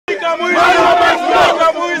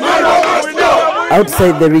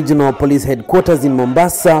Outside the regional police headquarters in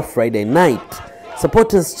Mombasa Friday night,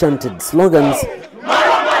 supporters chanted slogans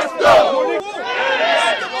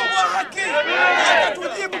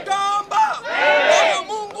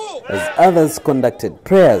as others conducted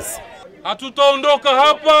prayers.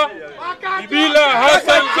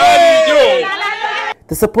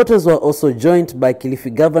 The supporters were also joined by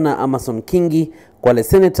Kilifi Governor Amason Kingi, Kwale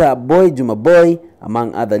Senator Boy Juma Boy,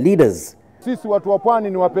 among other leaders. Sisi watu wa pwani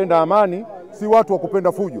ni wapenda amani, si watu wa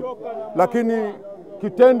kupenda fujo. Lakini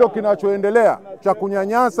kitendo kinachoendelea cha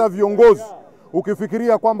kunyanyasa viongozi,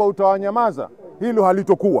 ukifikiria kwamba utawanyamaza, hilo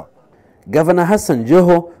halitokuwa. Governor Hassan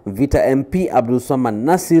Joho, Vita MP Abdulswamad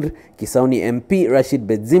Nassir, Kisauni MP Rashid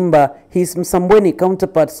Bedzimba, his Msambweni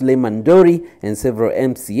counterpart Suleiman Dori, and several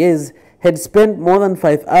MCAs had spent more than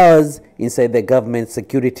 5 hours inside the government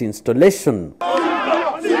security installation.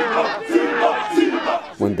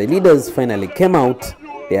 When the leaders finally came out,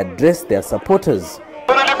 they addressed their supporters.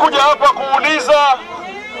 Nilikuja hapa kuuliza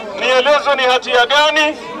nielezwe ni hatia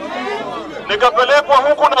gani, nikapelekwa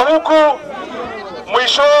huku na huku,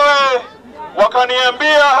 mwishowe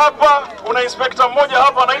wakaniambia hapa kuna inspector mmoja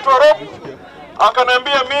hapa anaitwa Arub,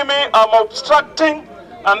 akaniambia mimi I'm obstructing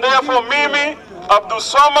and therefore mimi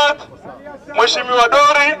Abdulswamad, Mheshimiwa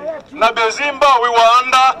Dori na Bedzimba we were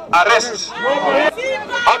under arrest.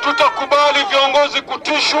 Hatutakubali viongozi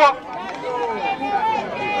kutishwa.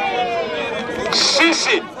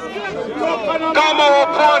 Sisi kama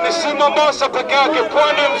wapwani, si Mombasa peke yake,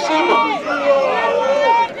 pwani mzima,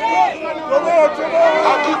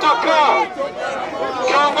 hatutakaa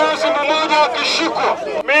kiongozi mmoja akishikwa.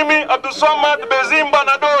 Mimi Abdulswamad, Bedzimba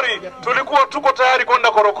na Dori tulikuwa tuko tayari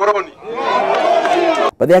kwenda korokoroni.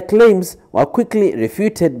 But their claims were quickly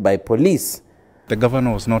refuted by police. The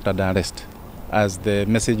governor was not under arrest, as the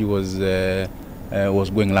message was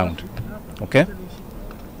going round. Okay.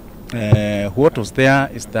 What was there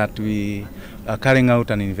is that we are carrying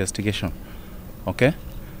out an investigation. Okay,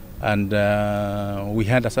 and we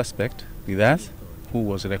had a suspect with us who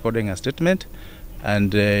was recording a statement,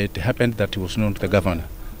 and it happened that he was known to the governor.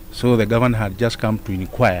 So the governor had just come to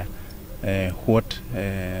inquire what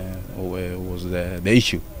was the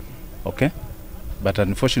issue. Okay, but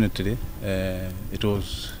unfortunately it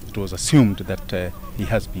was assumed that he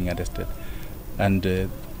has been arrested, and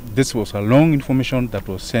this was a long information that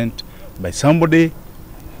was sent by somebody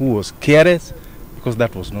who was careless, because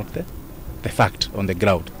that was not the fact on the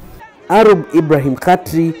ground. Arub Ibrahim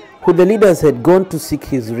Katri, who the leaders had gone to seek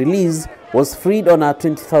his release, was freed on a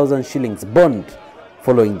 20,000 shillings bond.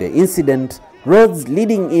 Following the incident, roads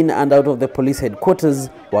leading in and out of the police headquarters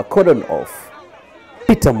were cordoned off.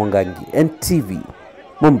 Peter Mongangi, NTV,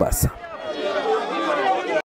 Mombasa.